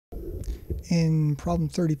In problem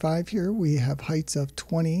 35 here, we have heights of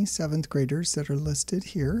 20 7th graders that are listed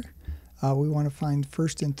here. We want to find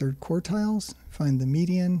first and third quartiles, find the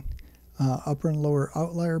median, upper and lower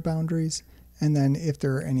outlier boundaries, and then if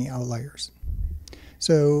there are any outliers.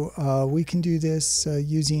 So we can do this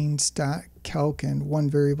using stat, calc, and one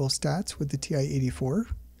variable stats with the TI-84.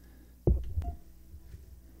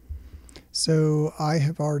 So I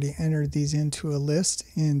have already entered these into a list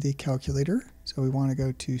in the calculator. So we want to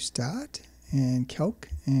go to stat and calc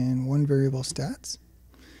and one variable stats.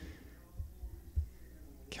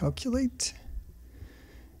 Calculate.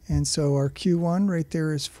 And so our Q1 right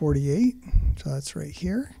there is 48. So that's right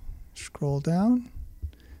here. Scroll down.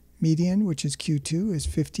 Median, which is Q2, is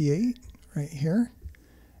 58 right here.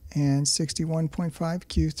 And 61.5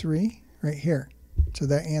 Q3 right here. So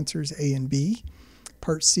that answers A and B.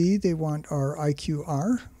 Part C, they want our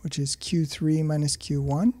IQR, which is Q3 minus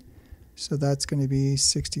Q1. So that's going to be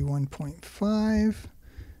 61.5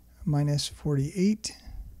 minus 48,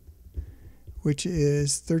 which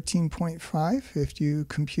is 13.5 if you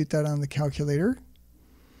compute that on the calculator.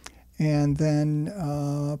 And then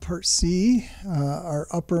part C, our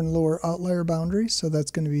upper and lower outlier boundaries. So that's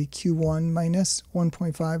going to be Q1 minus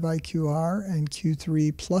 1.5 IQR and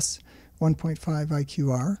Q3 plus 1.5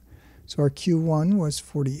 IQR. So our Q1 was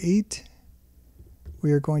 48.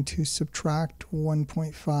 We are going to subtract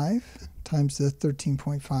 1.5 times the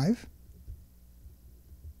 13.5.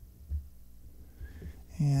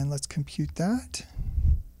 And let's compute that.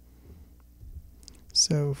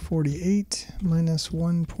 So 48 minus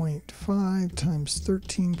 1.5 times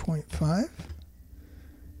 13.5,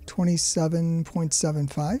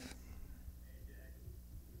 27.75.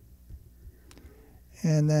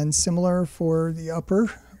 And then similar for the upper,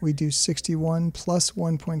 we do 61 plus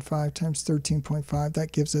 1.5 times 13.5.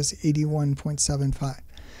 That gives us 81.75.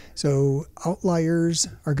 So outliers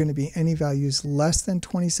are going to be any values less than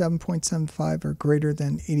 27.75 or greater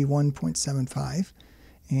than 81.75.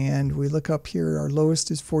 And we look up here, our lowest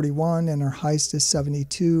is 41 and our highest is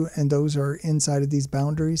 72, and those are inside of these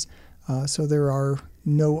boundaries. So there are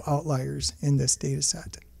no outliers in this data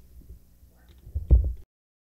set.